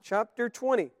chapter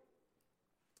 20.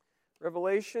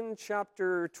 Revelation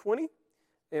chapter 20.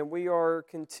 And we are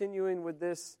continuing with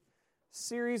this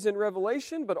series in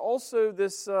Revelation, but also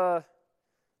this kind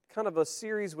of a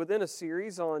series within a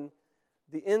series on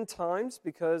the end times,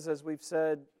 because as we've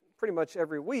said pretty much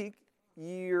every week,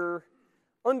 your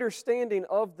understanding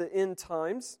of the end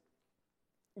times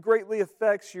greatly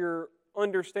affects your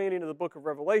understanding of the book of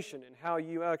Revelation and how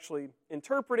you actually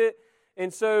interpret it.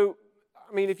 And so,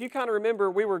 I mean, if you kind of remember,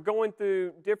 we were going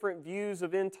through different views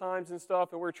of end times and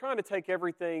stuff, and we're trying to take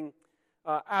everything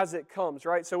as it comes,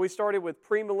 right? So we started with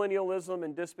premillennialism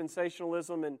and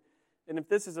dispensationalism, and if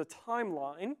this is a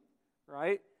timeline,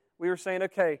 right, we were saying,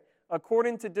 okay,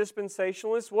 according to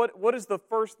dispensationalists, what is the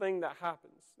first thing that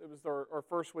happens? It was our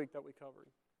first week that we covered.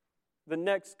 The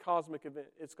next cosmic event,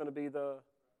 it's going to be the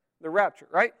rapture,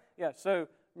 right? Yeah, so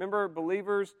remember,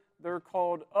 believers, they're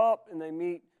called up and they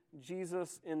meet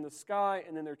Jesus in the sky,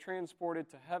 and then they're transported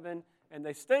to heaven, and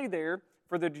they stay there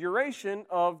for the duration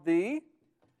of the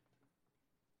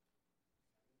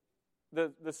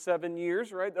 7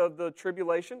 years, right, of the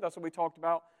tribulation. That's what we talked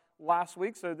about last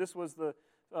week. So this was the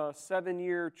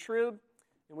 7-year trib,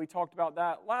 and we talked about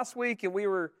that last week, and we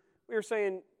were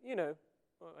saying, you know,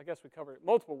 well, I guess we covered it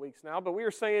multiple weeks now, but we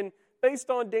were saying, based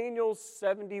on Daniel's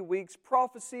 70 weeks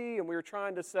prophecy, and we were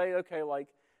trying to say, okay, like,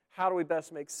 how do we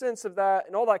best make sense of that,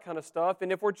 and all that kind of stuff. And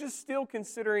if we're just still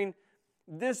considering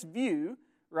this view,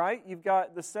 right, you've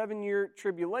got the 7-year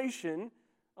tribulation,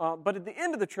 but at the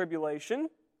end of the tribulation,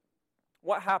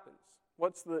 what happens?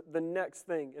 What's the next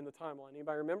thing in the timeline?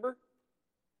 Anybody remember?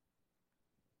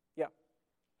 Yeah.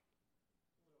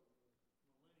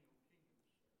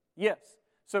 Yes.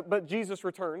 So, but Jesus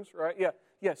returns, right? Yeah.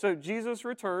 Yeah. So Jesus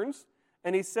returns,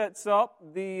 and he sets up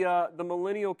the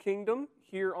millennial kingdom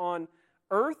here on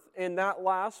earth, and that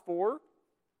lasts for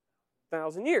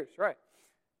 1,000 years, right?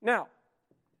 Now,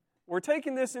 we're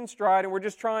taking this in stride, and we're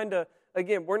just trying to,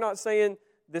 again, we're not saying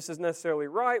this is necessarily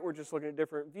right. We're just looking at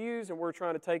different views, and we're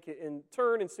trying to take it in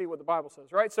turn and see what the Bible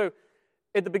says, right? So,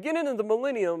 at the beginning of the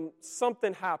millennium,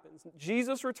 something happens.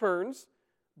 Jesus returns,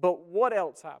 but what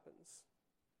else happens?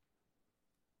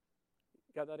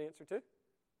 Got that answer too?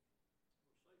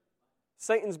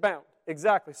 Satan's bound.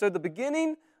 Exactly. So the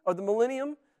beginning of the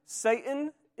millennium,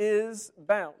 Satan is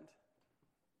bound.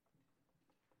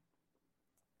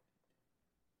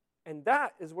 And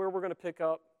that is where we're going to pick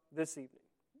up this evening.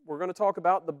 We're going to talk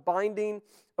about the binding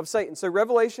of Satan. So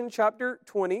Revelation chapter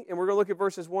 20, and we're going to look at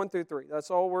verses 1 through 3. That's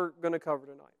all we're going to cover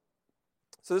tonight.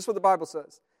 So this is what the Bible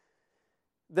says.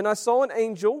 Then I saw an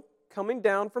angel coming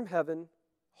down from heaven,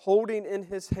 holding in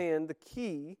his hand the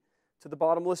key to the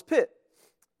bottomless pit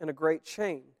and a great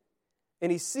chain.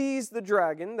 And he seized the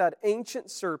dragon, that ancient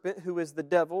serpent who is the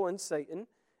devil and Satan,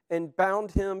 and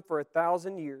bound him for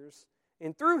 1,000 years,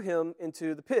 and threw him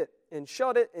into the pit, and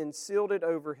shut it and sealed it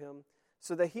over him,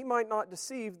 so that he might not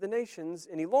deceive the nations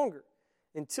any longer,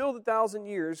 until the 1,000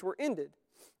 years were ended.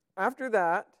 After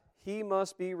that, he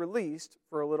must be released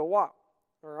for a little while.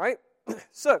 All right?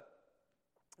 So,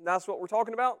 that's what we're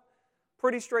talking about.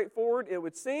 Pretty straightforward, it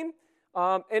would seem.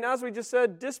 And as we just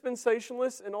said,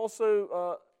 dispensationalists and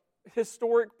also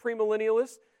historic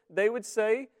premillennialists, they would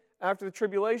say after the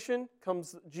tribulation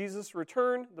comes Jesus'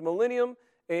 return, the millennium,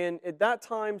 and at that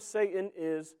time Satan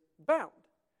is bound.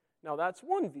 Now that's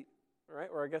one view, all right,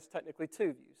 or I guess technically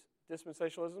two views: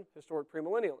 dispensationalism, historic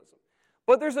premillennialism.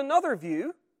 But there's another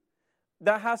view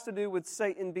that has to do with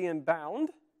Satan being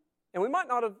bound, and we might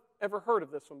not have ever heard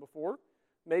of this one before.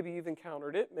 Maybe you've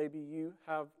encountered it. Maybe you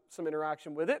have some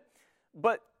interaction with it.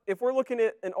 But if we're looking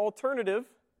at an alternative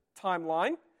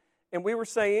timeline, and we were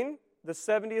saying the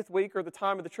 70th week or the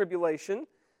time of the tribulation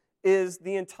is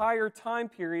the entire time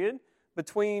period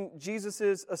between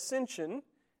Jesus' ascension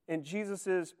and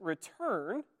Jesus'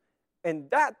 return, and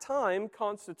that time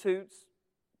constitutes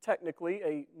technically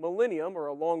a millennium or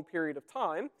a long period of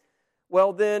time,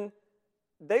 well then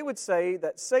they would say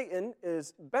that Satan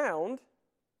is bound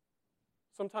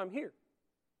sometime here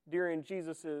during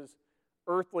Jesus'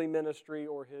 earthly ministry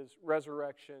or his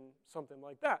resurrection, something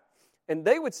like that. And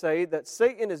they would say that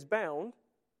Satan is bound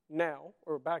now,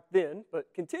 or back then,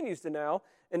 but continues to now,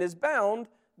 and is bound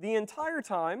the entire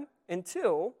time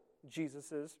until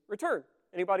Jesus' return.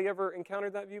 Anybody ever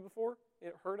encountered that view before?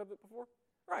 Heard of it before?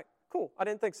 Right, cool. I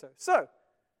didn't think so. So,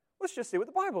 let's just see what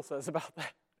the Bible says about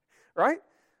that. Right?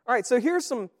 All right, so here's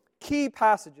some key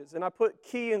passages, and I put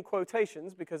key in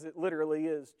quotations because it literally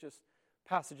is just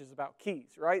passages about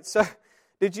keys, right? So,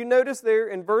 did you notice there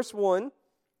in verse 1,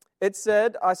 it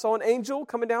said, I saw an angel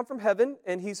coming down from heaven,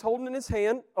 and he's holding in his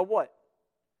hand a what?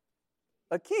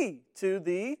 A key to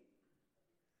the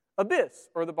abyss,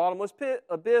 or the bottomless pit,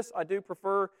 abyss. I do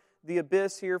prefer the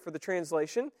abyss here for the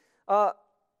translation.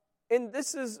 And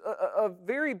this is a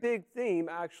very big theme,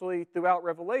 actually, throughout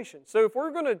Revelation. So if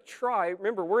we're going to try,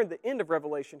 remember, we're in the end of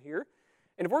Revelation here,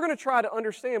 and if we're going to try to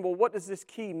understand, well, what does this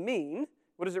key mean?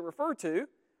 What does it refer to?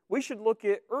 We should look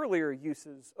at earlier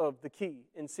uses of the key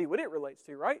and see what it relates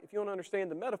to, right? If you want to understand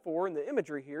the metaphor and the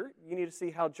imagery here, you need to see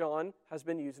how John has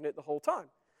been using it the whole time.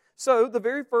 So the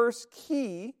very first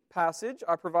key passage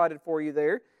I provided for you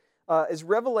there is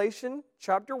Revelation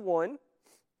chapter 1,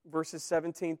 verses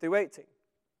 17 through 18.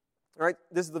 All right,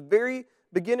 this is the very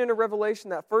beginning of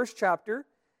Revelation, that first chapter,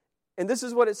 and this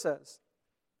is what it says.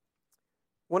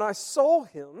 When I saw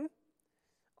him,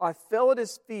 I fell at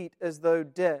his feet as though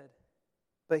dead.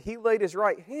 But he laid his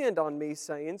right hand on me,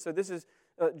 saying, so this is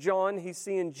John, he's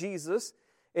seeing Jesus,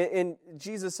 and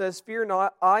Jesus says, fear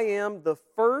not, I am the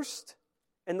first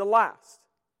and the last.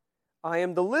 I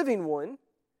am the living one.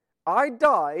 I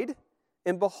died,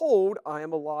 and behold, I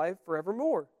am alive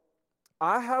forevermore.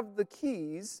 I have the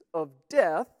keys of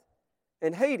death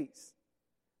and Hades.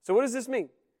 So what does this mean?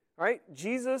 All right,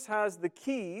 Jesus has the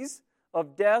keys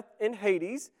of death and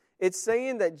Hades. It's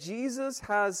saying that Jesus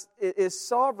is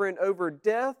sovereign over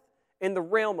death and the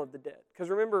realm of the dead. Because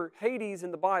remember, Hades in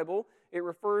the Bible, it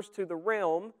refers to the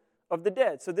realm of the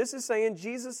dead. So this is saying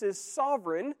Jesus is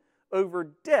sovereign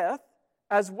over death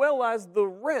as well as the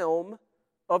realm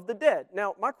of the dead.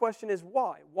 Now, my question is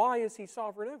why? Why is he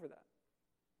sovereign over that?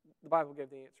 The Bible gave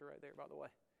the answer right there, by the way,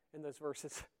 in those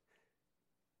verses.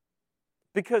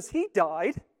 Because he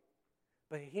died,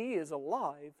 but he is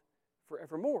alive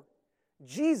forevermore.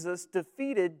 Jesus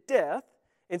defeated death,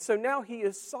 and so now he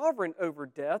is sovereign over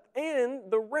death and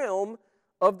the realm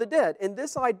of the dead. And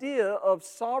this idea of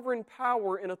sovereign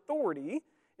power and authority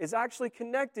is actually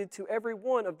connected to every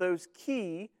one of those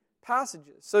key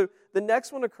passages. So the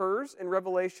next one occurs in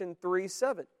Revelation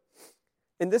 3:7.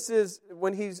 And this is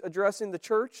when he's addressing the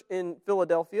church in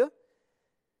Philadelphia.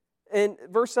 And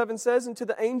verse 7 says, and to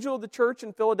the angel of the church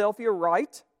in Philadelphia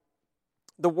write,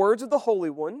 the words of the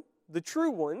Holy One, the true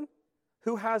one,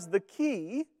 who has the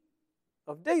key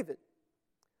of David,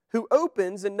 who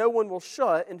opens and no one will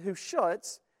shut, and who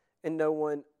shuts and no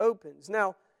one opens.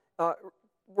 Now,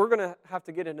 we're going to have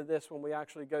to get into this when we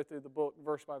actually go through the book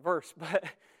verse by verse, but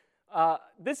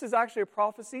this is actually a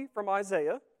prophecy from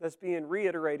Isaiah that's being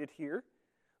reiterated here.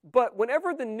 But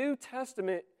whenever the New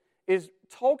Testament is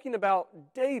talking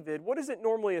about David, what is it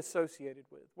normally associated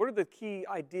with? What are the key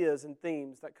ideas and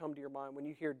themes that come to your mind when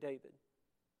you hear David?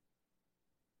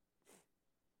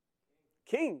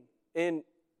 King. And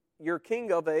you're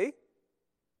king of a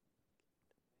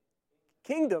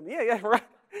kingdom. Yeah, right.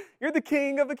 You're the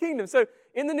king of a kingdom. So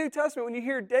in the New Testament, when you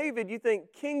hear David, you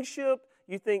think kingship,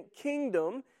 you think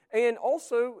kingdom, and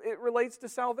also it relates to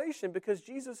salvation because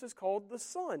Jesus is called the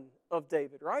Son of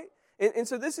David, right? And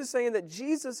so this is saying that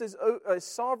Jesus is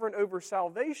sovereign over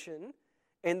salvation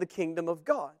and the kingdom of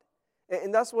God.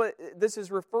 And that's what this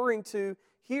is referring to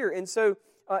here. And so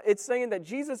it's saying that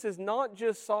Jesus is not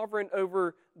just sovereign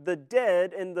over the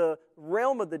dead and the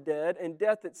realm of the dead and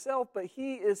death itself, but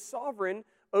he is sovereign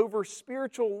over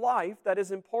spiritual life that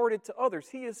is imparted to others.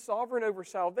 He is sovereign over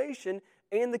salvation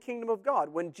and the kingdom of God.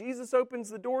 When Jesus opens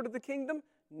the door to the kingdom,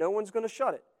 no one's going to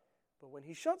shut it. But when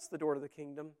he shuts the door to the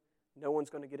kingdom, no one's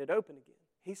going to get it open again.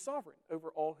 He's sovereign over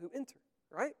all who enter,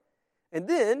 right? And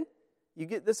then you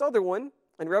get this other one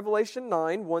in Revelation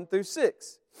 9, 1 through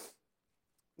 6.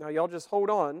 Now, y'all just hold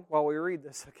on while we read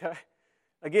this, okay?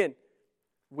 Again,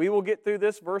 we will get through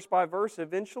this verse by verse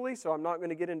eventually, so I'm not going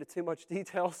to get into too much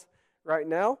details right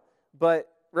now. But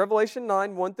Revelation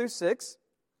 9, 1 through 6,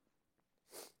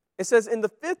 it says, and the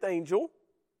fifth angel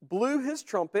blew his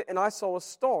trumpet, and I saw a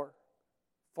star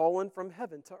fallen from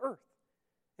heaven to earth.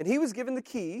 And he was given the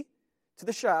key to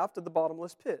the shaft of the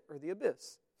bottomless pit, or the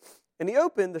abyss. And he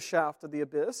opened the shaft of the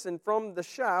abyss, and from the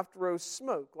shaft rose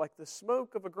smoke, like the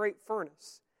smoke of a great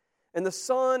furnace. And the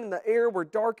sun and the air were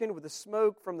darkened with the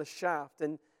smoke from the shaft.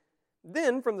 And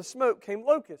then from the smoke came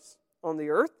locusts on the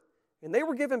earth, and they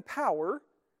were given power,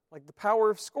 like the power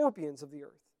of scorpions of the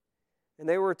earth. And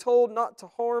they were told not to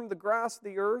harm the grass of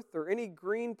the earth or any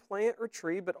green plant or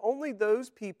tree, but only those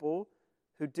people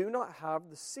who do not have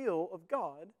the seal of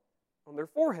God on their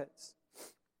foreheads.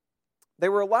 They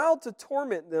were allowed to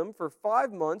torment them for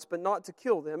 5 months, but not to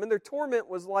kill them. And their torment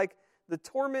was like the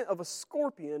torment of a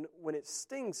scorpion when it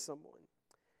stings someone.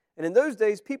 And in those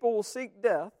days, people will seek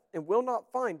death and will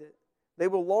not find it. They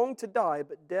will long to die,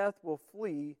 but death will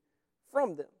flee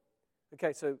from them.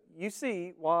 Okay, so you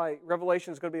see why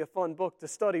Revelation is going to be a fun book to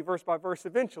study verse by verse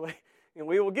eventually, and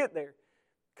we will get there.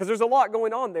 Because there's a lot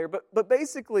going on there. But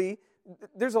basically,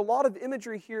 there's a lot of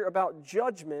imagery here about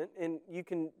judgment, and you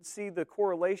can see the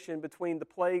correlation between the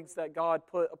plagues that God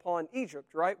put upon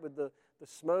Egypt, right? With the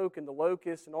smoke and the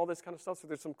locusts and all this kind of stuff. So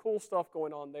there's some cool stuff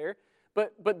going on there.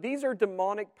 But these are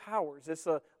demonic powers. It's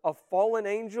a fallen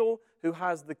angel who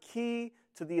has the key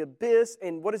to the abyss.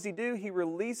 And what does he do? He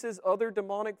releases other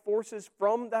demonic forces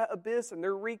from that abyss, and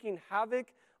they're wreaking havoc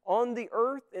on the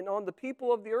earth and on the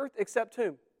people of the earth, except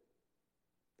whom?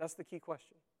 That's the key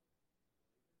question.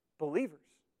 Believers,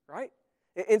 right?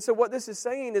 And so what this is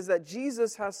saying is that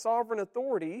Jesus has sovereign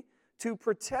authority to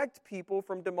protect people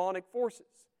from demonic forces,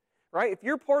 right? If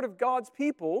you're part of God's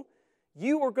people,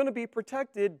 you are going to be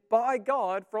protected by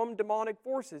God from demonic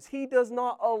forces. He does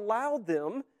not allow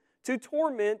them to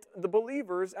torment the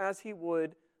believers as he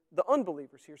would the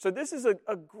unbelievers here. So this is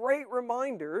a great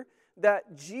reminder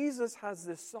that Jesus has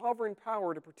this sovereign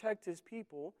power to protect his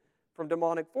people from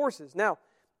demonic forces. Now,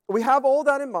 we have all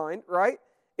that in mind, right?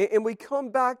 And we come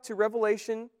back to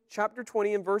Revelation chapter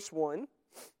 20 and verse 1,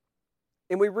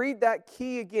 and we read that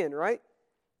key again, right?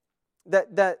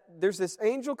 That there's this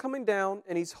angel coming down,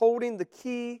 and he's holding the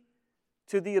key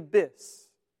to the abyss.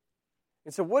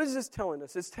 And so what is this telling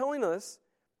us? It's telling us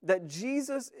that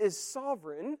Jesus is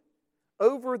sovereign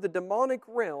over the demonic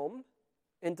realm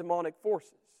and demonic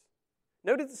forces.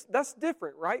 Notice that's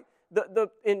different, right?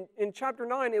 In chapter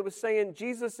 9, it was saying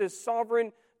Jesus is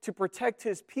sovereign to protect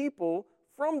his people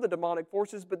from the demonic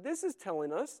forces, but this is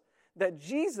telling us that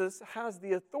Jesus has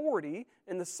the authority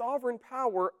and the sovereign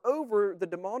power over the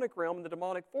demonic realm and the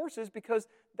demonic forces, because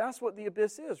that's what the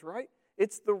abyss is, right?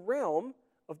 It's the realm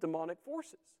of demonic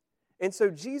forces. And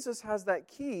so Jesus has that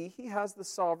key. He has the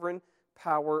sovereign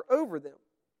power over them.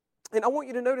 And I want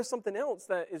you to notice something else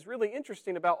that is really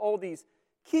interesting about all these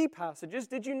key passages.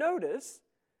 Did you notice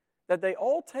that they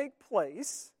all take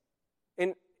place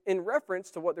in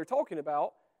reference to what they're talking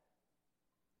about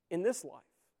in this life,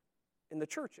 in the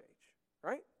church age,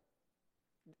 right?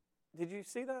 Did you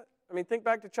see that? I mean, think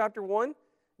back to chapter 1.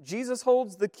 Jesus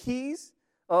holds the keys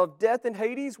of death and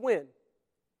Hades when?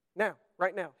 Now,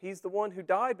 right now. He's the one who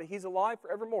died, but he's alive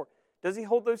forevermore. Does he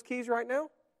hold those keys right now?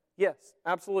 Yes,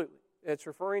 absolutely. It's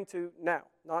referring to now,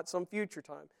 not some future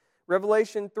time.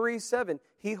 Revelation 3:7,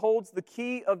 he holds the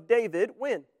key of David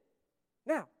when?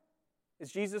 Now.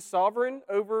 Is Jesus sovereign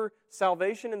over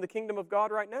salvation in the kingdom of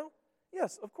God right now?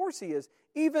 Yes, of course he is.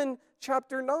 Even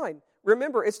chapter 9.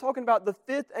 Remember, it's talking about the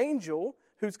fifth angel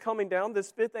who's coming down,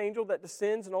 this fifth angel that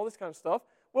descends and all this kind of stuff.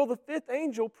 Well, the fifth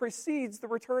angel precedes the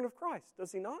return of Christ,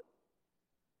 does he not?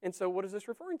 And so what is this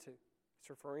referring to? It's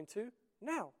referring to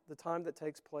now, the time that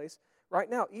takes place right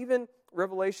now. Even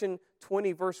Revelation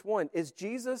 20, verse 1. Is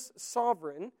Jesus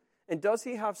sovereign, and does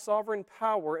he have sovereign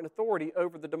power and authority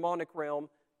over the demonic realm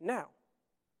now?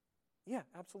 Yeah,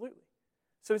 absolutely.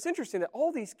 So it's interesting that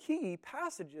all these key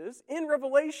passages in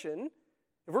Revelation,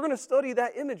 if we're going to study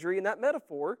that imagery and that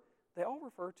metaphor, they all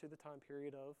refer to the time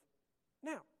period of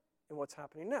now and what's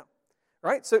happening now.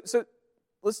 Right? So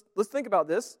let's think about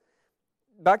this.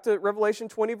 Back to Revelation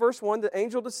 20, verse 1, the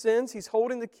angel descends. He's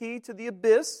holding the key to the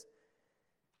abyss.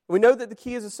 We know that the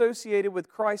key is associated with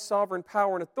Christ's sovereign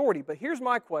power and authority. But here's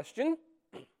my question.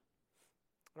 I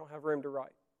don't have room to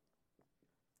write.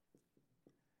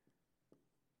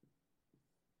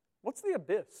 What's the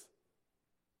abyss?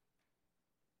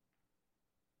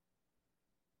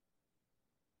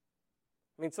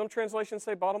 I mean, some translations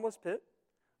say bottomless pit.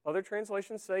 Other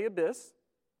translations say abyss.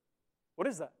 What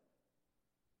is that?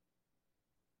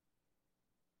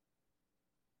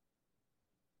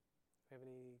 Do you have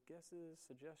any guesses,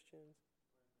 suggestions?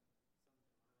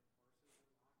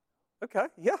 Okay,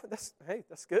 yeah,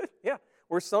 that's good. Yeah,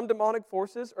 where some demonic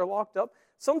forces are locked up.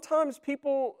 Sometimes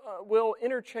people will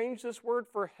interchange this word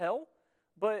for hell,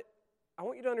 but I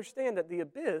want you to understand that the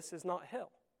abyss is not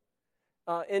hell.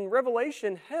 In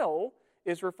Revelation, hell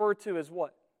is referred to as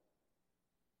what?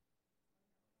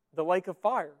 The lake of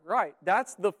fire, right.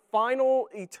 That's the final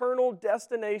eternal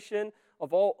destination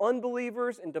of all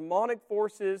unbelievers and demonic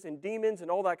forces and demons and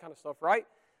all that kind of stuff, right?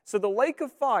 So the lake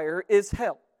of fire is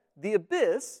hell. The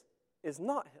abyss is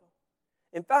not hell.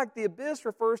 In fact, the abyss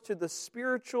refers to the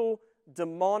spiritual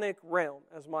demonic realm,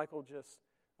 as Michael just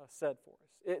said for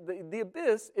us. The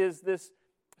abyss is this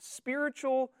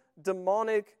spiritual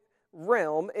demonic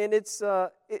realm, and it's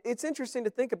interesting to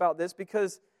think about this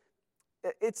because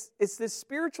it's this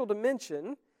spiritual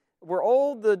dimension where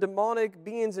all the demonic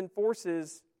beings and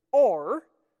forces are,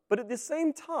 but at the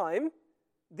same time,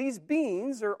 these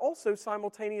beings are also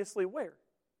simultaneously where?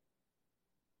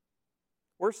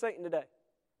 Where's Satan today?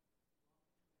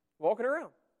 Walking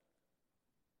around.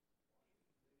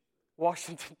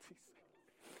 Washington, D.C.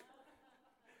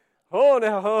 Oh,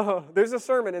 no, there's a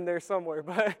sermon in there somewhere,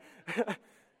 but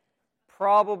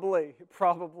probably.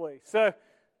 So,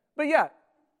 but yeah,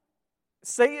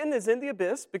 Satan is in the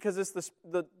abyss because it's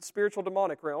the spiritual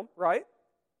demonic realm, right?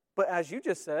 But as you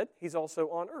just said, he's also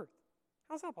on earth.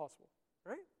 How's that possible,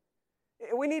 right?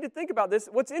 We need to think about this.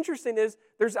 What's interesting is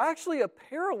there's actually a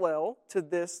parallel to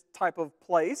this type of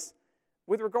place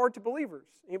with regard to believers.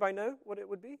 Anybody know what it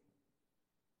would be?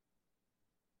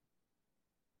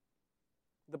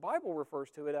 The Bible refers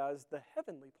to it as the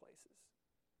heavenly places.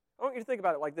 I want you to think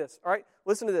about it like this, all right?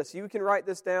 Listen to this. You can write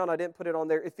this down. I didn't put it on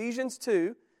there. Ephesians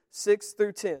 2, 6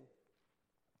 through 10.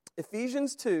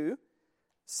 Ephesians 2,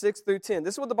 6 through 10.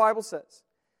 This is what the Bible says.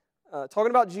 Talking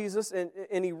about Jesus,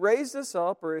 and He raised us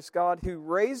up, or it's God who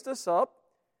raised us up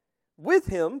with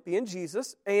Him, being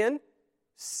Jesus, and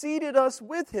seated us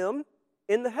with Him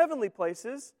in the heavenly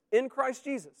places in Christ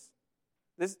Jesus.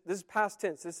 This is past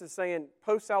tense. This is saying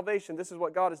post-salvation, this is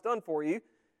what God has done for you.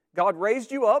 God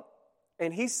raised you up,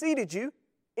 and He seated you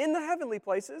in the heavenly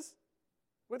places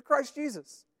with Christ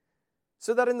Jesus,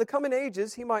 so that in the coming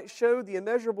ages He might show the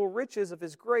immeasurable riches of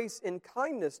His grace and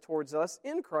kindness towards us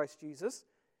in Christ Jesus.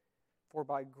 For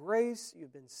by grace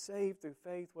you've been saved through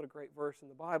faith. What a great verse in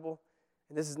the Bible.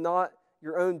 And this is not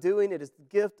your own doing. It is the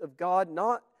gift of God,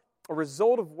 not a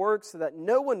result of works, so that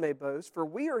no one may boast. For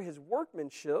we are His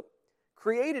workmanship,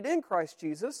 created in Christ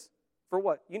Jesus, for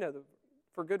what?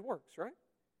 For good works, right?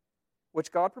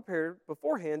 Which God prepared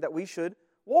beforehand that we should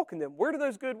walk in them. Where do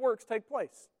those good works take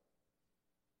place?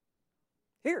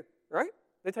 Here, right?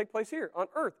 They take place here on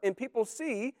earth. And people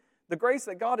see the grace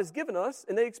that God has given us,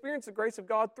 and they experience the grace of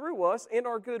God through us and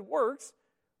our good works.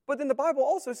 But then the Bible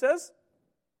also says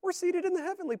we're seated in the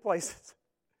heavenly places,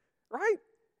 right?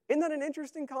 Isn't that an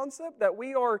interesting concept, that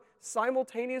we are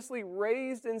simultaneously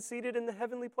raised and seated in the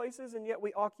heavenly places, and yet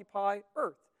we occupy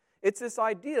earth? It's this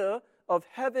idea of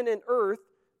heaven and earth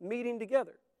meeting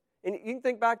together. And you can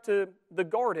think back to the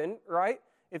garden, right?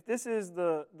 If this is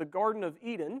the Garden of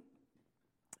Eden,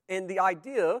 and the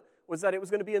idea was that it was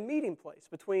going to be a meeting place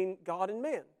between God and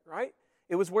man, right?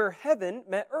 It was where heaven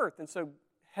met earth. And so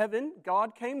heaven,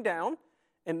 God came down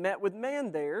and met with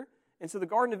man there. And so the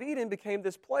Garden of Eden became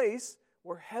this place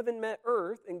where heaven met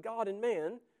earth and God and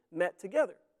man met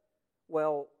together.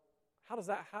 Well, how does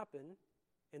that happen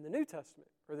in the New Testament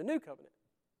or the New Covenant?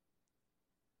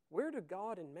 Where do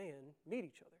God and man meet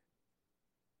each other?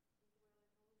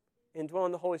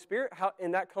 Indwelling the Holy Spirit,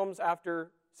 and that comes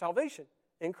after salvation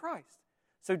in Christ.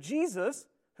 So Jesus,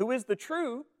 who is the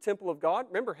true temple of God,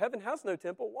 remember, heaven has no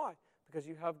temple. Why? Because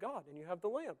you have God and you have the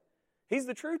Lamb. He's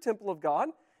the true temple of God.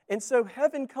 And so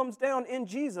heaven comes down in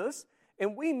Jesus,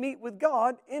 and we meet with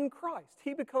God in Christ.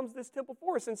 He becomes this temple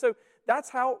for us. And so that's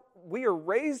how we are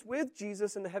raised with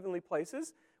Jesus in the heavenly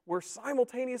places. We're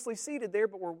simultaneously seated there,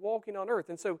 but we're walking on earth.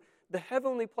 And so the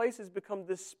heavenly places become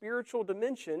this spiritual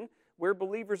dimension where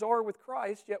believers are with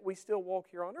Christ, yet we still walk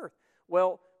here on earth.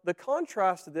 Well, the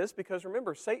contrast to this, because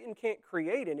remember, Satan can't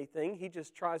create anything. He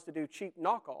just tries to do cheap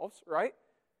knockoffs, right?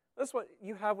 That's what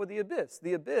you have with the abyss.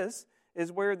 The abyss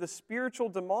is where the spiritual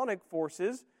demonic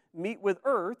forces meet with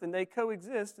earth, and they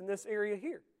coexist in this area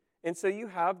here. And so you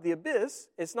have the abyss.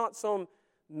 It's not some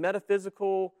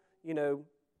metaphysical,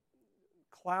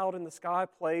 cloud in the sky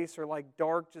place, or like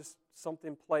dark, just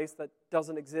something place that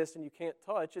doesn't exist and you can't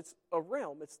touch. It's a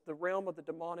realm. It's the realm of the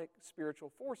demonic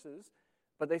spiritual forces,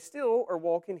 but they still are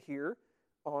walking here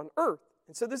on earth.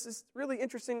 And so this is really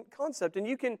interesting concept. And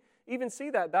you can even see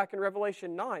that back in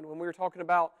Revelation 9 when we were talking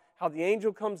about how the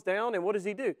angel comes down, and what does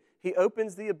he do? He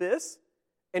opens the abyss,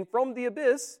 and from the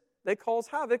abyss, they cause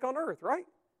havoc on earth, right?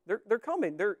 They're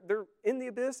coming. They're in the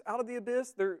abyss, out of the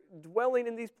abyss. They're dwelling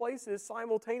in these places,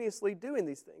 simultaneously doing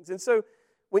these things. And so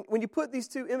when you put these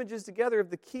two images together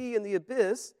of the key and the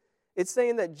abyss, it's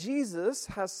saying that Jesus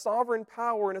has sovereign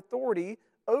power and authority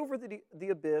over the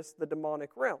abyss, the demonic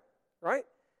realm, right?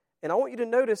 And I want you to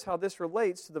notice how this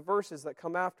relates to the verses that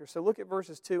come after. So look at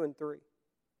verses 2 and 3.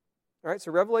 All right,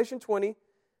 so Revelation 20,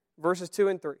 verses 2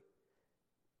 and 3.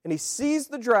 And he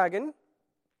seized the dragon,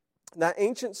 that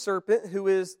ancient serpent who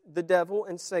is the devil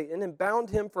and Satan, and bound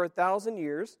him for 1,000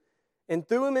 years, and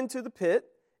threw him into the pit,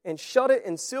 and shut it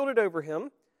and sealed it over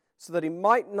him, so that he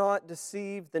might not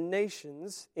deceive the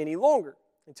nations any longer,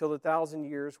 until the 1,000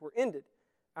 years were ended.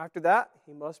 After that,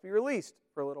 he must be released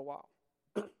for a little while.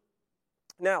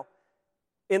 Now,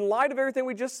 in light of everything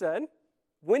we just said,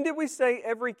 when did we say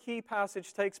every key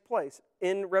passage takes place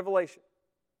in Revelation?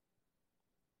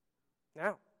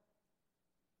 Now.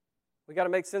 We got to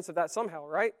make sense of that somehow,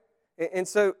 right? And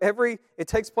so it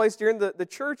takes place during the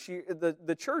church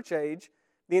age,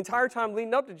 the entire time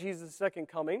leading up to Jesus' second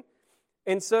coming.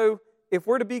 And so if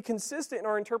we're to be consistent in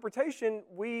our interpretation,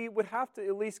 we would have to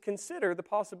at least consider the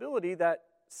possibility that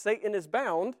Satan is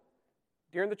bound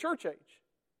during the church age,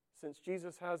 since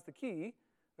Jesus has the key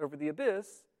over the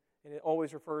abyss, and it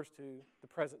always refers to the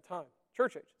present time,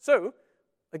 church age. So,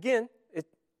 again,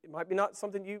 it might be not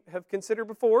something you have considered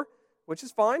before, which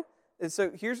is fine. And so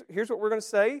here's what we're going to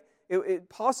say. It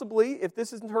possibly, if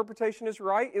this interpretation is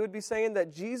right, it would be saying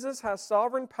that Jesus has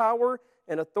sovereign power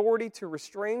and authority to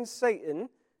restrain Satan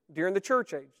during the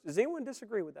church age. Does anyone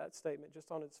disagree with that statement just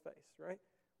on its face, right?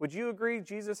 Would you agree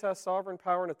Jesus has sovereign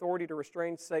power and authority to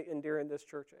restrain Satan during this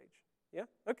church age? Yeah?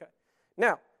 Okay.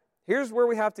 Now, here's where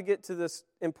we have to get to this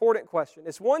important question.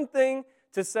 It's one thing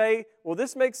to say, well,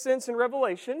 this makes sense in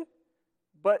Revelation,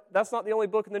 but that's not the only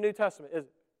book in the New Testament, is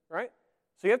it? Right?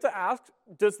 So you have to ask,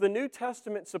 does the New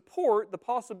Testament support the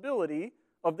possibility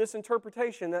of this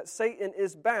interpretation that Satan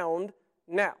is bound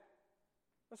now?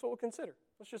 That's what we'll consider.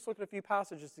 Let's just look at a few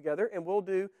passages together, and we'll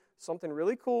do something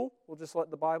really cool. We'll just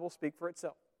let the Bible speak for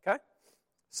itself, okay?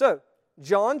 So,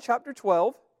 John chapter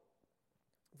 12,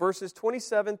 verses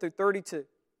 27 through 32.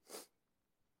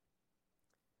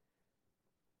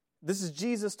 This is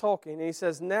Jesus talking, and he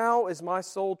says, "Now is my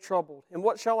soul troubled, and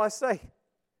what shall I say?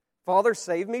 Father,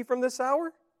 save me from this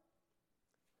hour?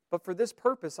 But for this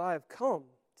purpose I have come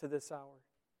to this hour.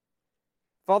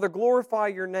 Father, glorify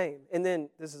your name." And then,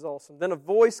 this is awesome, "Then a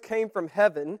voice came from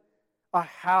heaven, I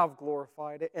have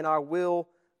glorified it, and I will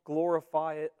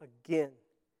glorify it again.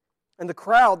 And the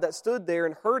crowd that stood there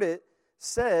and heard it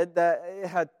said that it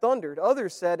had thundered.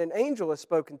 Others said, an angel has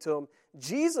spoken to him.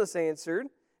 Jesus answered,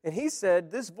 and he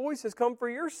said, this voice has come for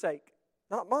your sake,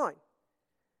 not mine.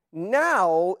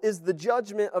 Now is the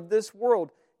judgment of this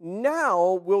world.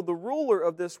 Now will the ruler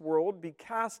of this world be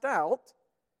cast out,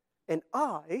 and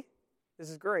I," this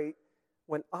is great,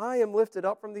 "when I am lifted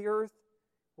up from the earth,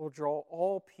 will draw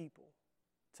all people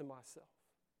to myself."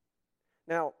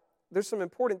 Now, there's some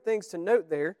important things to note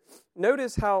there.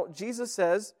 Notice how Jesus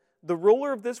says, the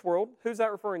ruler of this world, who's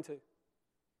that referring to?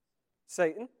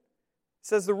 Satan. It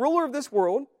says the ruler of this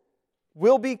world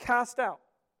will be cast out.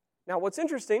 Now, what's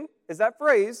interesting is that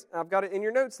phrase, I've got it in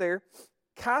your notes there,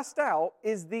 cast out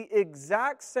is the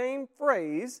exact same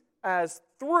phrase as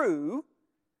through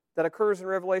that occurs in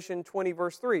Revelation 20,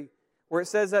 verse 3, where it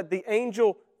says that the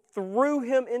angel threw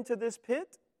him into this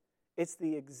pit. It's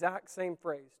the exact same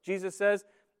phrase. Jesus says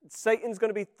Satan's going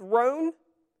to be thrown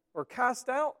or cast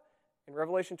out. And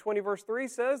Revelation 20, verse 3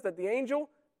 says that the angel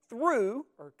threw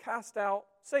or cast out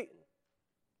Satan.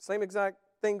 Same exact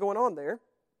thing going on there.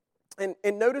 And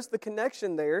notice the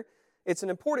connection there. It's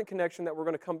an important connection that we're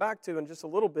going to come back to in just a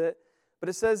little bit. But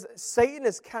it says Satan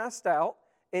is cast out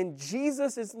and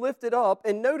Jesus is lifted up.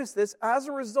 And notice this, as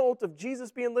a result of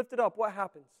Jesus being lifted up, what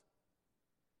happens?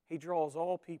 He draws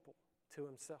all people to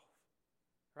himself.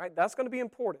 Right? That's going to be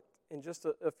important in just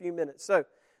a few minutes. So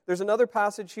there's another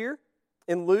passage here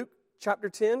in Luke chapter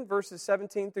 10, verses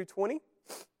 17 through 20.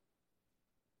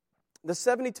 The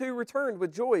 72 returned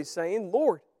with joy, saying,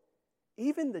 Lord,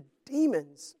 even the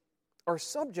demons are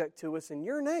subject to us in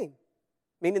your name.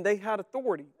 Meaning they had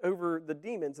authority over the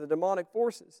demons, the demonic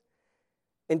forces.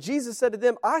 And Jesus said to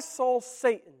them, I saw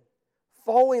Satan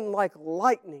falling like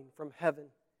lightning from heaven.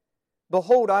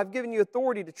 Behold, I have given you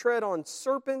authority to tread on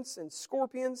serpents and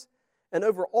scorpions and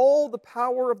over all the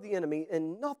power of the enemy,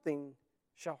 and nothing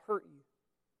shall hurt you.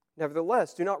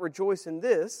 Nevertheless, do not rejoice in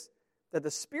this, that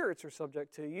the spirits are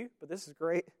subject to you, but this is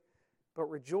great, but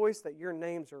rejoice that your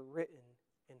names are written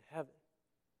in heaven.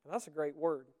 Now, that's a great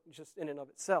word, just in and of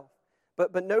itself.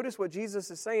 But notice what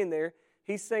Jesus is saying there.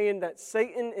 He's saying that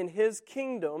Satan and his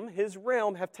kingdom, his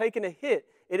realm, have taken a hit.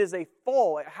 It is a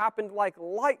fall. It happened like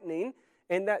lightning,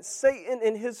 and that Satan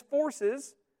and his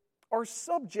forces are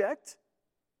subject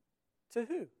to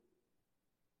who?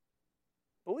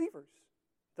 Believers.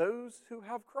 Those who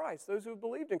have Christ, those who have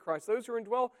believed in Christ, those who are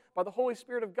indwelt by the Holy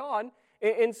Spirit of God.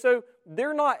 And so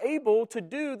they're not able to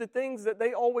do the things that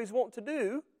they always want to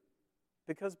do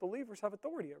because believers have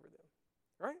authority over them.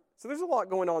 Right? So there's a lot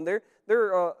going on there.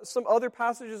 There are some other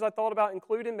passages I thought about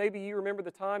including. Maybe you remember the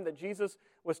time that Jesus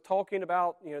was talking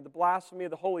about, the blasphemy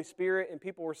of the Holy Spirit, and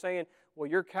people were saying, well,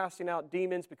 you're casting out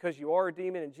demons because you are a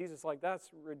demon. And Jesus is like, that's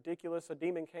ridiculous. A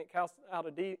demon can't cast out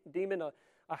a demon.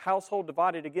 A household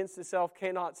divided against itself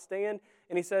cannot stand.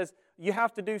 And he says, you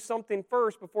have to do something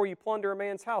first before you plunder a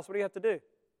man's house. What do you have to do?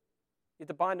 You have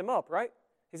to bind him up, right?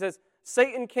 He says,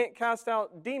 Satan can't cast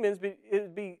out demons, but it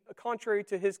would be contrary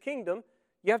to his kingdom.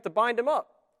 You have to bind him up.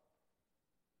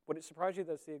 Would it surprise you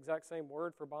that's the exact same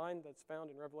word for bind that's found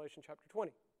in Revelation chapter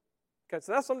 20? Okay,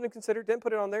 so that's something to consider. Didn't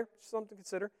put it on there. Just something to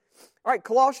consider. All right,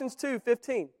 Colossians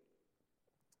 2:15.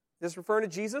 This is referring to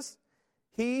Jesus.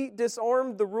 He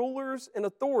disarmed the rulers and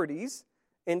authorities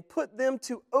and put them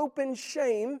to open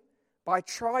shame by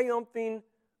triumphing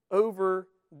over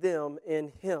them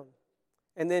in him.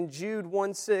 And then Jude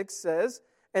 1:6 says,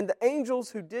 and the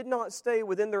angels who did not stay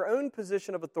within their own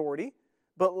position of authority,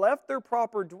 but left their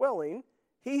proper dwelling,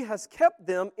 he has kept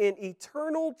them in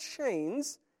eternal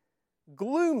chains,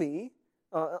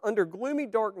 under gloomy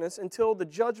darkness until the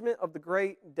judgment of the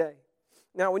great day.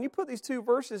 Now, when you put these two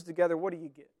verses together, what do you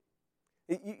get?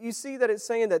 You see that it's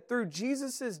saying that through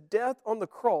Jesus' death on the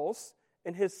cross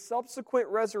and his subsequent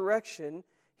resurrection,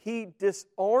 he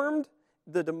disarmed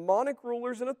the demonic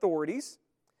rulers and authorities,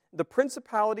 the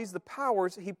principalities, the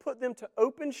powers. He put them to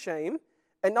open shame.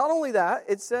 And not only that,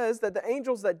 it says that the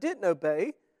angels that didn't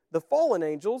obey, the fallen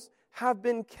angels, have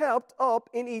been kept up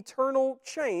in eternal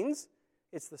chains.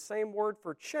 It's the same word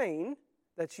for chain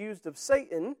that's used of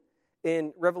Satan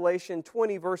in Revelation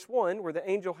 20, verse 1, where the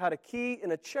angel had a key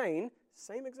and a chain.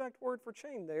 Same exact word for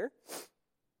chain there.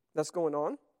 That's going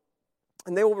on.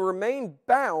 And they will remain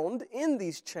bound in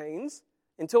these chains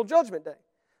until Judgment Day.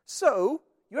 So,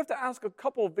 you have to ask a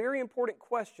couple of very important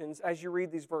questions as you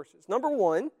read these verses. Number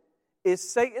one,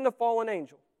 is Satan a fallen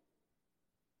angel?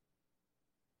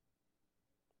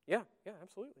 Yeah,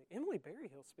 absolutely. Emily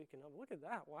Berryhill speaking of. Look at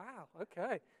that. Wow,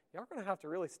 okay. Y'all are going to have to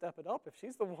really step it up if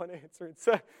she's the one answering.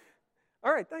 So,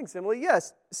 all right, thanks, Emily.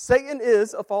 Yes, Satan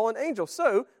is a fallen angel.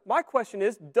 So, my question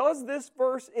is, does this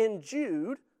verse in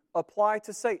Jude apply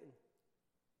to Satan?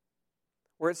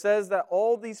 Where it says that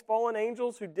all these fallen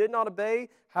angels who did not obey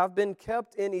have been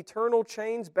kept in eternal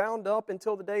chains, bound up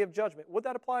until the day of judgment. Would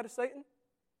that apply to Satan?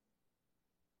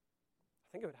 I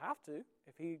think it would have to,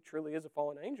 if he truly is a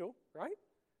fallen angel, right?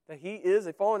 That he is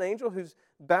a fallen angel who's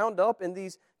bound up in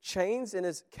these chains and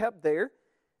is kept there.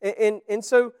 And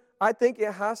so I think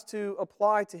it has to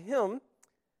apply to him.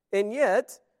 And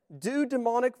yet, do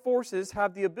demonic forces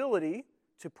have the ability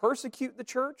to persecute the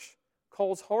church,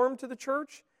 cause harm to the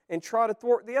church, and try to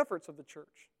thwart the efforts of the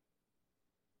church?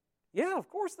 Yeah, of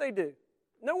course they do.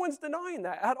 No one's denying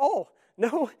that at all.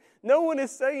 No one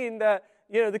is saying that,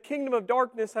 the kingdom of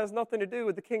darkness has nothing to do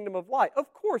with the kingdom of light.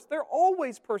 Of course, they're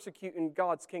always persecuting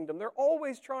God's kingdom. They're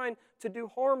always trying to do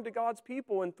harm to God's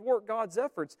people and thwart God's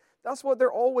efforts. That's what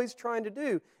they're always trying to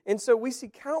do. And so we see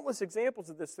countless examples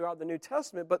of this throughout the New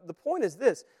Testament. But the point is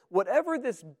this: whatever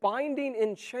this binding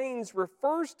in chains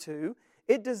refers to,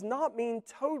 it does not mean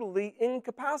totally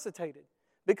incapacitated.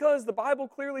 Because the Bible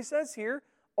clearly says here,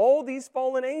 all these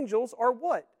fallen angels are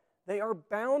what? They are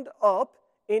bound up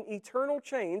in eternal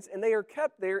chains, and they are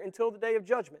kept there until the day of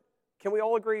judgment. Can we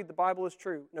all agree the Bible is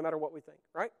true, no matter what we think,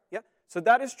 right? Yeah? So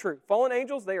that is true. Fallen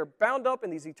angels, they are bound up in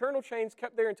these eternal chains,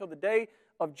 kept there until the day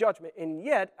of judgment. And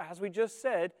yet, as we just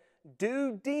said,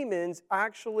 do demons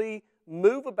actually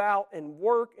move about and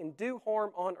work and do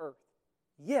harm on earth?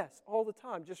 Yes, all the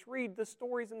time. Just read the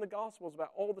stories in the Gospels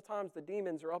about all the times the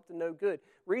demons are up to no good.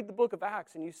 Read the book of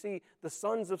Acts and you see the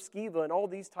sons of Sceva and all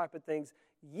these type of things.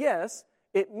 Yes,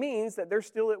 it means that they're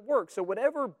still at work. So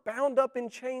whatever bound up in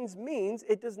chains means,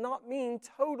 it does not mean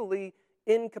totally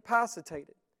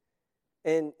incapacitated.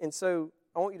 And so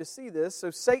I want you to see this.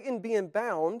 So Satan being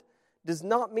bound does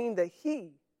not mean that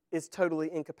he is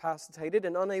totally incapacitated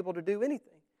and unable to do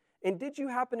anything. And did you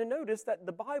happen to notice that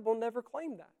the Bible never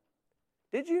claimed that?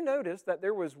 Did you notice that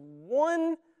there was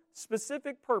one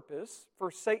specific purpose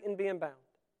for Satan being bound?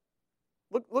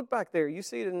 Look back there. You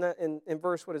see it in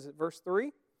verse, what is it, verse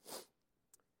 3?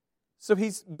 So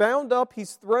he's bound up,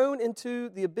 he's thrown into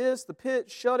the abyss, the pit,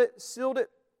 shut it, sealed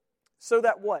it, so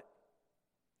that what?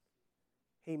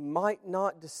 He might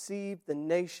not deceive the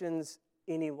nations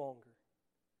any longer.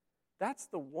 That's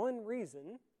the one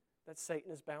reason that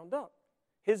Satan is bound up.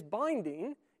 His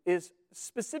binding is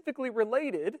specifically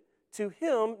related to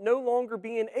him no longer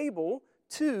being able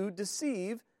to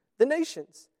deceive the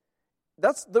nations.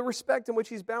 That's the respect in which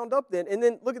he's bound up then. And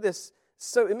then look at this.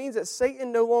 So it means that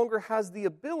Satan no longer has the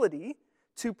ability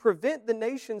to prevent the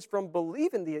nations from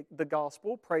believing the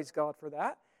gospel. Praise God for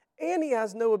that. And he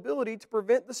has no ability to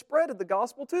prevent the spread of the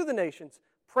gospel to the nations.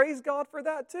 Praise God for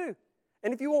that too.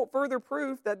 And if you want further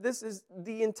proof that this is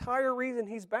the entire reason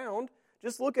he's bound,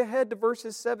 just look ahead to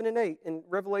verses 7 and 8 in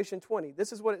Revelation 20.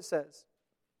 This is what it says.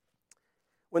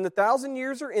 When the 1,000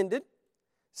 years are ended,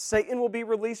 Satan will be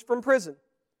released from prison.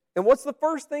 And what's the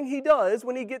first thing he does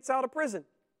when he gets out of prison?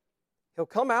 He'll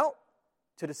come out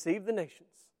to deceive the nations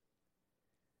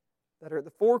that are at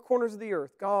the four corners of the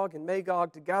earth, Gog and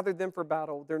Magog, to gather them for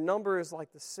battle. Their number is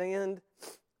like the sand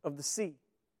of the sea.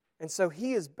 And so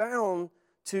he is bound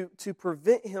to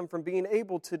prevent him from being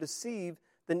able to deceive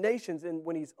the nations. And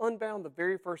when he's unbound, the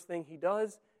very first thing he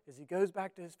does is he goes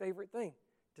back to his favorite thing,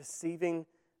 deceiving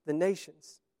the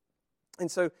nations. And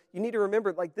so you need to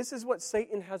remember, like, this is what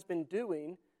Satan has been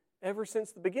doing ever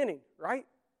since the beginning, right?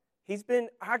 He's been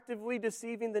actively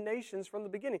deceiving the nations from the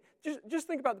beginning. Just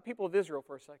think about the people of Israel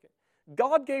for a second.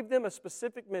 God gave them a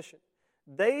specific mission.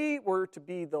 They were to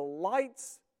be the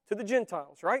lights to the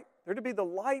Gentiles, right? They're to be the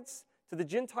lights to the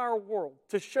Gentile world,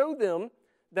 to show them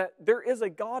that there is a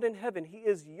God in heaven. He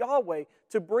is Yahweh,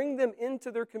 to bring them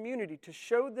into their community, to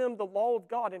show them the law of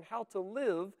God and how to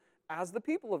live as the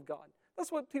people of God.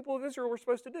 That's what people of Israel were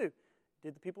supposed to do.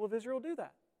 Did the people of Israel do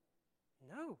that?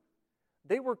 No.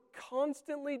 They were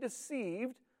constantly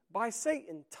deceived by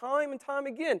Satan, time and time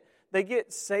again. They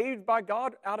get saved by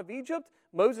God out of Egypt.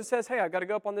 Moses says, hey, I've got to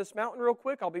go up on this mountain real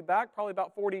quick. I'll be back probably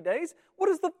about 40 days. What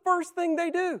is the first thing they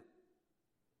do?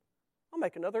 I'll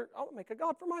make a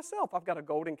god for myself. I've got a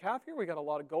golden calf here. We got a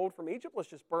lot of gold from Egypt. Let's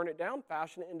just burn it down,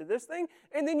 fashion it into this thing.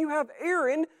 And then you have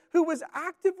Aaron, who was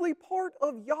actively part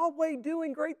of Yahweh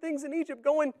doing great things in Egypt,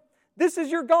 going, this is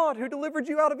your God who delivered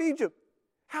you out of Egypt.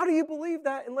 How do you believe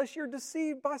that unless you're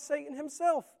deceived by Satan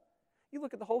himself? You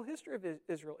look at the whole history of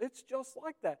Israel. It's just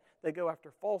like that. They go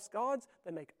after false gods.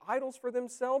 They make idols for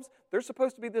themselves. They're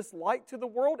supposed to be this light to the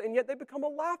world, and yet they become a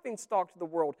laughingstock to the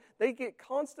world. They get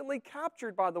constantly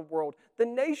captured by the world. The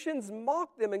nations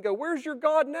mock them and go, where's your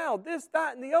God now? This,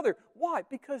 that, and the other. Why?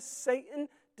 Because Satan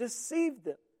deceived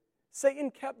them.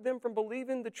 Satan kept them from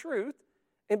believing the truth,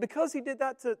 and because he did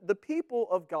that to the people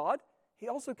of God, he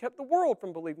also kept the world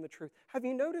from believing the truth. Have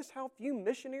you noticed how few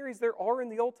missionaries there are in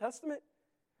the Old Testament?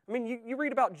 I mean, you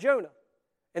read about Jonah,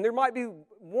 and there might be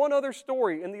one other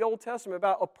story in the Old Testament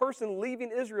about a person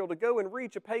leaving Israel to go and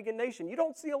reach a pagan nation. You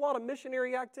don't see a lot of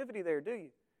missionary activity there, do you?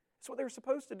 That's what they were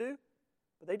supposed to do,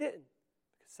 but they didn't,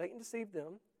 because Satan deceived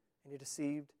them, and he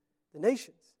deceived the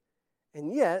nations.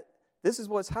 And yet, this is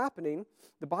what's happening.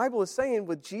 The Bible is saying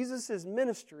with Jesus'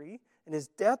 ministry and his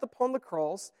death upon the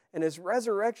cross and his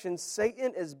resurrection,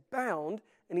 Satan is bound,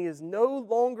 and he is no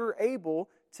longer able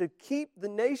to keep the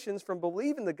nations from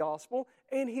believing the gospel,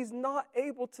 and he's not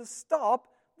able to stop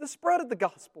the spread of the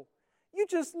gospel. You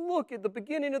just look at the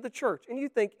beginning of the church, and you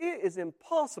think it is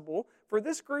impossible for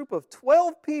this group of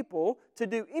 12 people to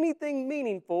do anything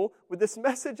meaningful with this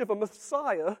message of a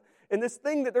Messiah and this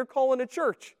thing that they're calling a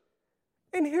church.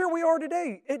 And here we are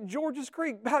today at Georges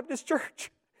Creek Baptist Church.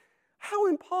 How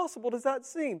impossible does that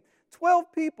seem?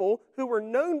 12 people who were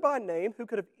known by name, who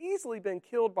could have easily been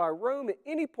killed by Rome at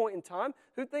any point in time,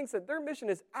 who thinks that their mission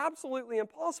is absolutely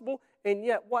impossible, and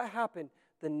yet what happened?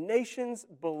 The nations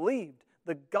believed.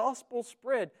 The gospel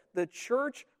spread. The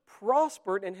church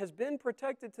prospered and has been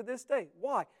protected to this day.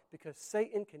 Why? Because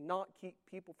Satan cannot keep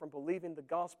people from believing the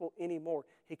gospel anymore.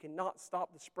 He cannot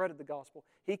stop the spread of the gospel.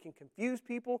 He can confuse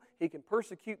people. He can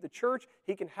persecute the church.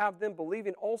 He can have them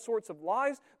believing all sorts of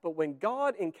lies. But when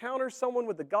God encounters someone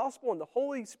with the gospel and the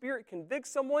Holy Spirit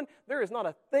convicts someone, there is not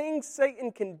a thing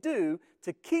Satan can do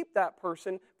to keep that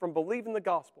person from believing the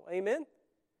gospel. Amen?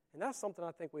 And that's something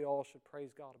I think we all should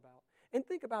praise God about. And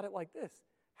think about it like this.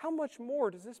 How much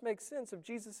more does this make sense of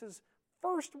Jesus'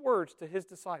 first words to his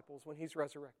disciples when he's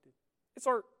resurrected? It's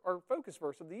our focus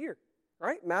verse of the year,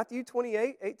 right? Matthew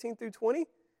 28, 18 through 20.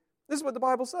 This is what the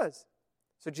Bible says.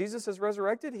 So Jesus is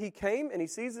resurrected. He came and he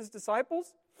sees his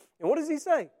disciples. And what does he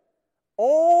say?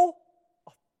 All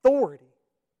authority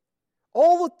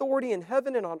in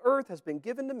heaven and on earth has been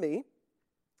given to me.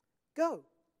 Go,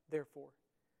 therefore,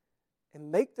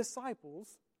 and make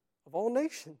disciples of all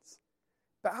nations,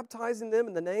 baptizing them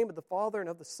in the name of the Father and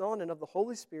of the Son and of the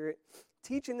Holy Spirit,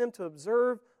 teaching them to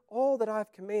observe all that I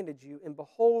have commanded you. And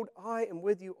behold, I am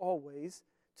with you always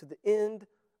to the end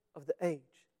of the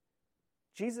age.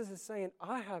 Jesus is saying,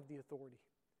 I have the authority.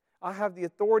 I have the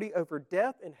authority over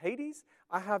death and Hades.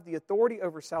 I have the authority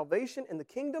over salvation and the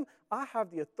kingdom. I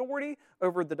have the authority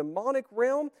over the demonic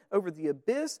realm, over the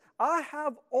abyss. I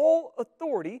have all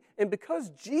authority, and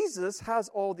because Jesus has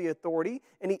all the authority,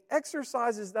 and he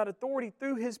exercises that authority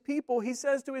through his people, he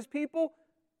says to his people,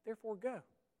 therefore go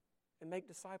and make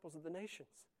disciples of the nations.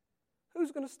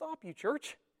 Who's going to stop you,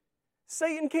 church?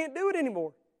 Satan can't do it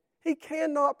anymore. He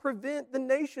cannot prevent the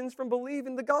nations from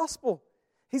believing the gospel.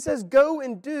 He says, go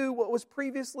and do what was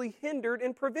previously hindered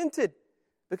and prevented,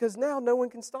 because now no one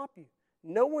can stop you.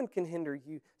 No one can hinder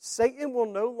you. Satan will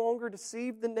no longer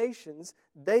deceive the nations.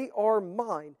 They are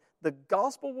mine. The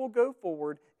gospel will go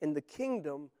forward, and the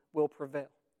kingdom will prevail.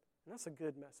 And that's a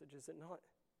good message, is it not?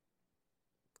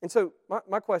 And so,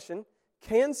 my question,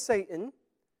 can Satan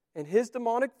and his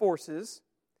demonic forces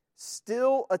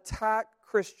still attack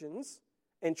Christians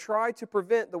and try to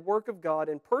prevent the work of God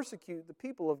and persecute the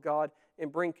people of God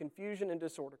and bring confusion and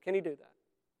disorder? Can he do that?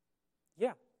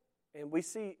 Yeah. And we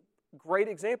see great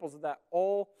examples of that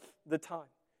all the time.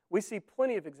 We see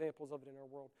plenty of examples of it in our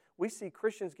world. We see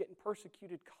Christians getting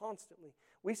persecuted constantly.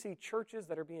 We see churches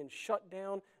that are being shut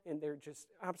down and they're just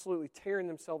absolutely tearing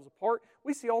themselves apart.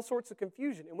 We see all sorts of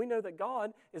confusion, and we know that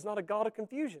God is not a God of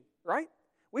confusion, right?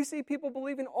 We see people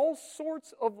believing all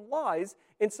sorts of lies,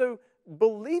 and so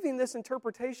believing this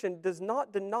interpretation does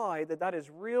not deny that that is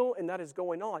real and that is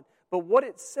going on. But what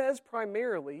it says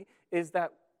primarily is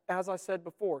that, as I said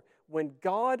before, when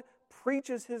God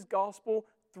preaches His gospel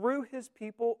through His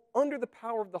people under the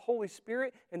power of the Holy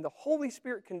Spirit, and the Holy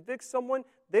Spirit convicts someone,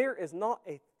 there is not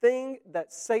a thing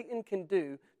that Satan can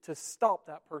do to stop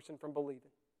that person from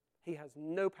believing. He has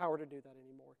no power to do that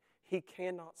anymore. He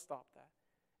cannot stop that.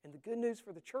 And the good news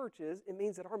for the church is it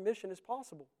means that our mission is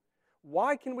possible.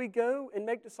 Why can we go and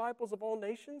make disciples of all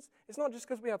nations? It's not just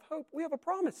because we have hope. We have a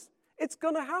promise. It's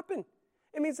going to happen.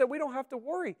 It means that we don't have to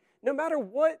worry. No matter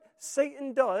what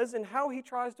Satan does and how he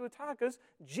tries to attack us,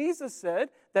 Jesus said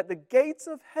that the gates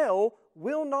of hell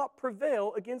will not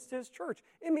prevail against His church.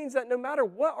 It means that no matter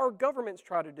what our governments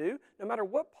try to do, no matter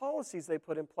what policies they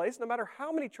put in place, no matter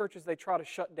how many churches they try to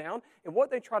shut down and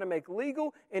what they try to make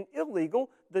legal and illegal,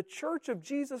 the church of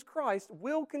Jesus Christ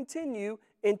will continue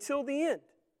until the end.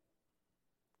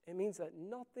 It means that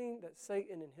nothing that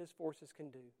Satan and his forces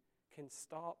can do can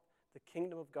stop the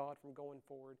kingdom of God from going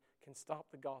forward, can stop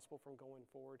the gospel from going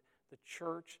forward. The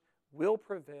church will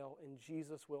prevail and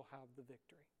Jesus will have the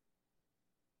victory.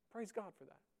 Praise God for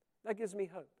that. That gives me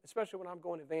hope, especially when I'm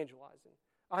going evangelizing.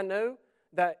 I know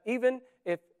that even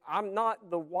if I'm not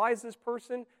the wisest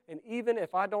person, and even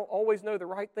if I don't always know the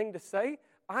right thing to say,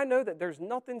 I know that there's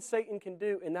nothing Satan can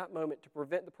do in that moment to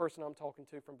prevent the person I'm talking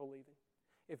to from believing.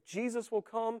 If Jesus will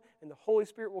come and the Holy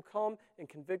Spirit will come and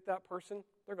convict that person,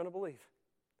 they're going to believe.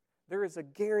 There is a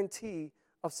guarantee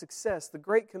of success. The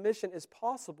Great Commission is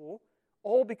possible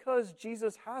all because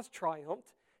Jesus has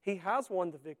triumphed. He has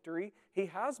won the victory. He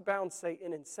has bound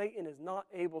Satan, and Satan is not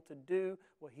able to do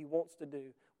what he wants to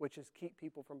do, which is keep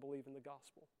people from believing the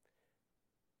gospel.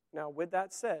 Now, with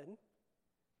that said,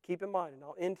 keep in mind, and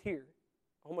I'll end here,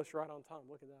 almost right on time,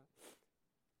 look at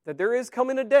that there is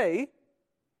coming a day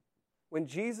when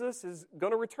Jesus is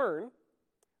going to return,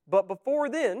 but before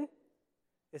then,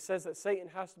 it says that Satan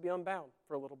has to be unbound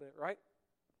for a little bit, right?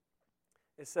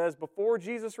 It says before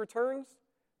Jesus returns,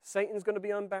 Satan's going to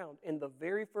be unbound. And the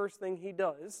very first thing he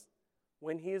does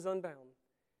when he is unbound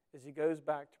is he goes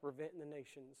back to preventing the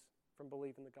nations from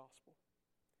believing the gospel.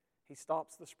 He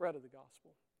stops the spread of the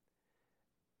gospel.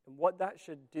 And what that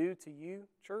should do to you,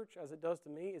 church, as it does to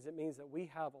me, is it means that we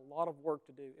have a lot of work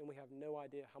to do and we have no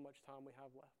idea how much time we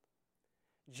have left.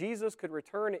 Jesus could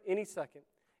return at any second.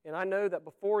 And I know that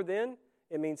before then,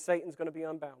 it means Satan's going to be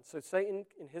unbound. So Satan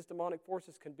and his demonic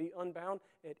forces can be unbound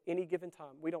at any given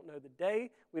time. We don't know the day,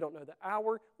 we don't know the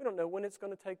hour, we don't know when it's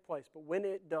going to take place. But when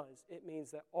it does, it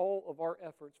means that all of our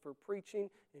efforts for preaching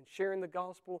and sharing the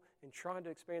gospel and trying to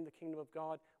expand the kingdom of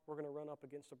God, we're going to run up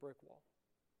against a brick wall.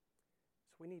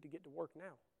 So we need to get to work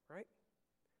now, right?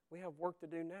 We have work to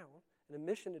do now and a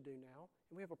mission to do now,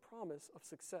 and we have a promise of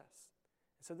success.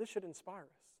 And so this should inspire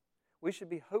us. We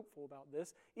should be hopeful about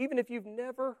this. Even if you've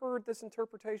never heard this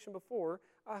interpretation before,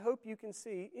 I hope you can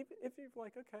see, if you're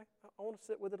like, okay, I want to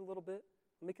sit with it a little bit,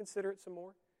 let me consider it some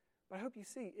more. But I hope you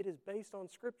see it is based on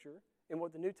Scripture and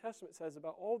what the New Testament says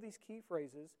about all these key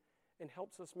phrases and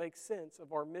helps us make sense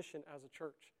of our mission as a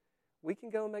church. We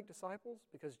can go and make disciples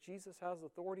because Jesus has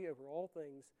authority over all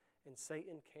things, and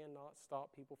Satan cannot stop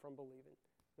people from believing.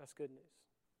 That's good news.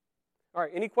 All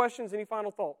right, any questions, any final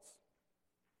thoughts?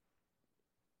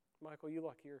 Michael, you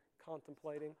look, you're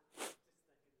contemplating.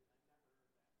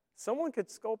 Someone could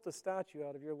sculpt a statue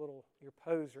out of your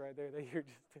pose right there that you're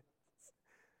just.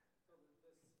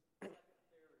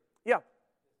 Yeah.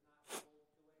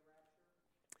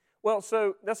 Well,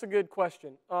 so that's a good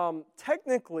question.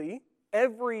 Technically,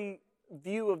 every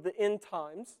view of the end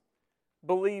times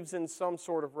believes in some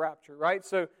sort of rapture, right?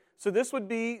 So this would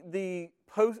be the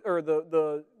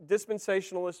the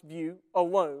dispensationalist view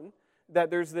alone, that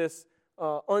there's this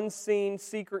unseen,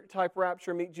 secret type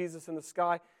rapture, meet Jesus in the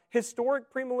sky.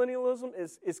 Historic premillennialism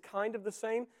is kind of the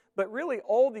same, but really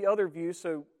all the other views,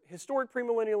 so historic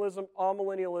premillennialism,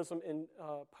 amillennialism, and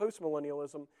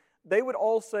postmillennialism, they would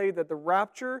all say that the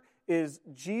rapture is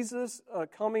Jesus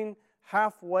coming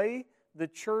halfway, the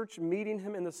church meeting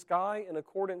Him in the sky in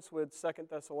accordance with 2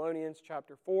 Thessalonians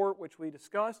chapter 4, which we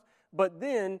discussed, but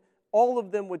then all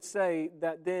of them would say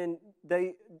that then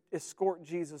they escort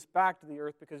Jesus back to the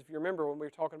earth, because if you remember when we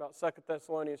were talking about 2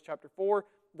 Thessalonians chapter 4,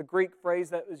 the Greek phrase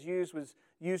that was used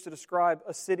to describe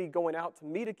a city going out to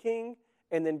meet a king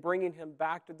and then bringing him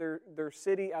back to their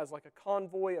city as like a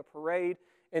convoy, a parade.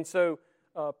 And so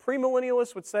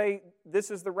premillennialists would say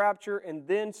this is the rapture and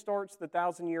then starts the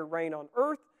 1,000-year reign on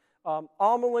earth.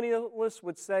 Amillennialists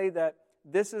would say that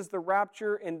this is the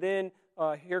rapture and then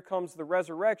here comes the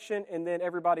resurrection and then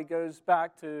everybody goes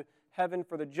back to heaven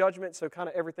for the judgment, so kind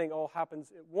of everything all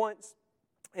happens at once.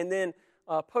 And then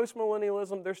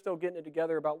postmillennialism, they're still getting it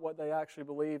together about what they actually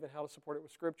believe and how to support it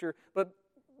with Scripture, but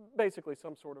basically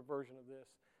some sort of version of this.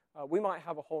 We might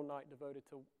have a whole night devoted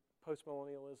to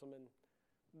postmillennialism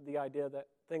and the idea that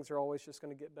things are always just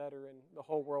going to get better and the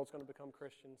whole world's going to become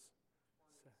Christians.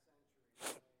 So.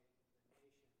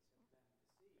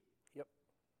 Yep.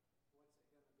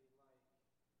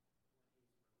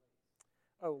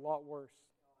 Oh, a lot worse.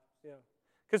 Yeah.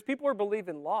 Because people are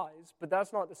believing lies, but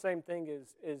that's not the same thing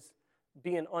as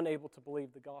being unable to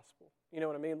believe the gospel. You know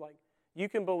what I mean? Like, you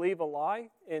can believe a lie,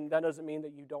 and that doesn't mean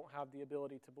that you don't have the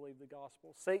ability to believe the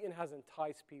gospel. Satan has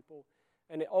enticed people,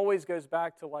 and it always goes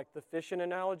back to like the fishing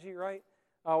analogy, right?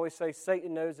 I always say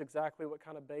Satan knows exactly what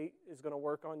kind of bait is going to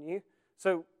work on you.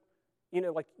 So, you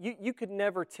know, like you could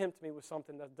never tempt me with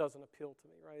something that doesn't appeal to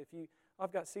me, right?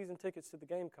 I've got season tickets to the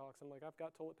Gamecocks. I'm like, I've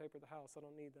got toilet paper at the house. I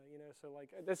don't need that, you know. So like,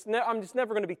 I'm just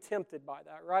never going to be tempted by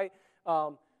that, right?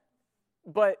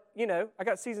 But, you know, I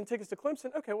got season tickets to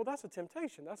Clemson. Okay, well, that's a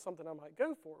temptation. That's something I might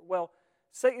go for. Well,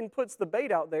 Satan puts the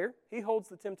bait out there. He holds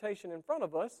the temptation in front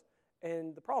of us.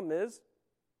 And the problem is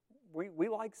we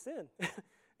like sin.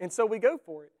 And so we go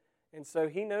for it. And so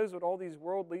he knows what all these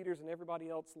world leaders and everybody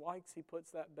else likes. He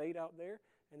puts that bait out there,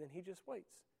 and then he just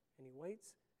waits. And he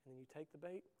waits, and then you take the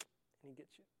bait, and he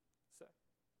gets you. So,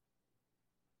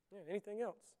 yeah, anything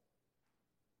else?